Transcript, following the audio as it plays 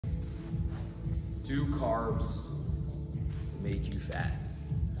Do carbs make you fat?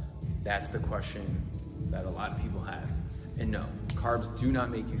 That's the question that a lot of people have. And no, carbs do not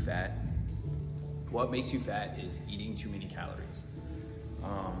make you fat. What makes you fat is eating too many calories.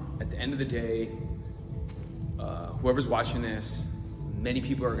 At the end of the day, whoever's watching this, many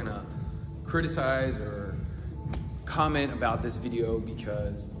people are gonna criticize or comment about this video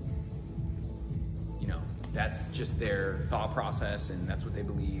because, you know, that's just their thought process and that's what they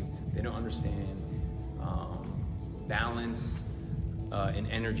believe. They don't understand balance and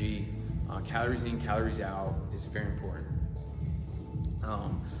energy. Calories in, calories out is very important.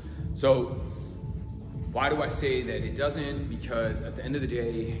 So why do I say that it doesn't? Because at the end of the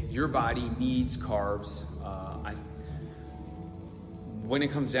day, your body needs carbs. When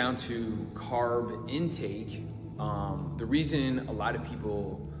it comes down to carb intake, the reason a lot of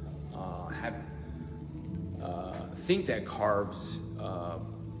people think that carbs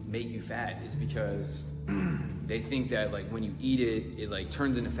make you fat is because they think that like when you eat it, it like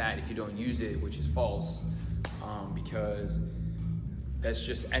turns into fat if you don't use it, which is false, because that's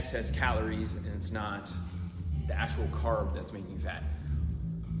just excess calories and it's not the actual carb that's making you fat.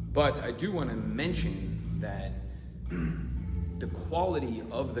 But I do want to mention that the quality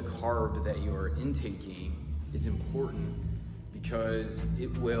of the carb that you're intaking is important because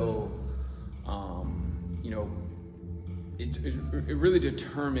it will, you know, it really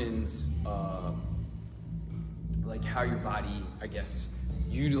determines like how your body, I guess,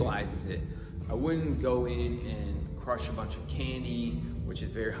 utilizes it. I wouldn't go in and crush a bunch of candy, which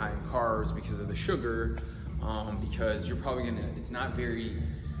is very high in carbs because of the sugar, because you're probably gonna, it's not very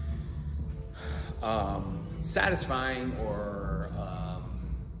satisfying, or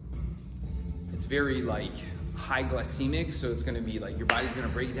it's very like high glycemic, so it's gonna be like your body's gonna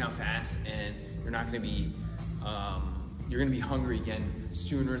break it down fast and you're not gonna be, you're gonna be hungry again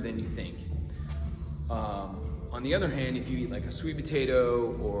sooner than you think. On the other hand, if you eat like a sweet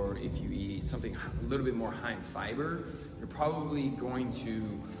potato or if you eat something a little bit more high in fiber, you're probably going to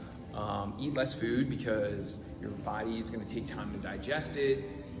eat less food because your body is going to take time to digest it.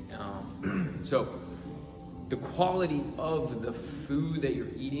 So the quality of the food that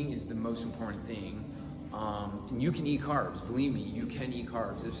you're eating is the most important thing. And you can eat carbs, believe me, you can eat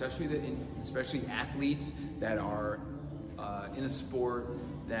carbs, especially athletes that are in a sport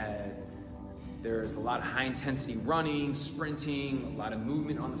that there's a lot of high intensity running, sprinting, a lot of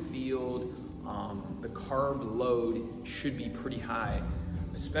movement on the field. The carb load should be pretty high,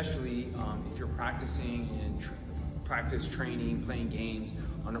 especially if you're practicing and practice training, playing games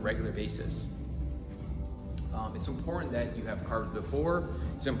on a regular basis. It's important that you have carbs before.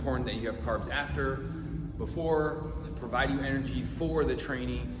 It's important that you have carbs after. Before, to provide you energy for the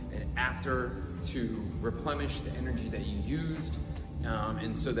training, and after to replenish the energy that you used,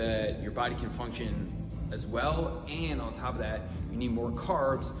 and so that your body can function as well. And on top of that, you need more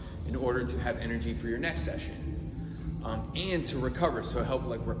carbs in order to have energy for your next session, and to recover, so help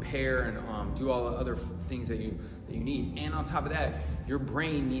like repair and do all the other things that you need. And on top of that, your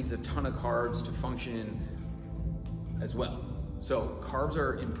brain needs a ton of carbs to function as well. So carbs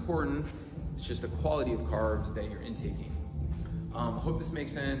are important. It's just the quality of carbs that you're intaking. I hope this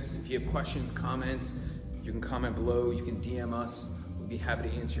makes sense. If you have questions, comments, you can comment below. You can DM us. We'll be happy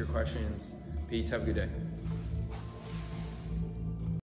to answer your questions. Peace. Have a good day.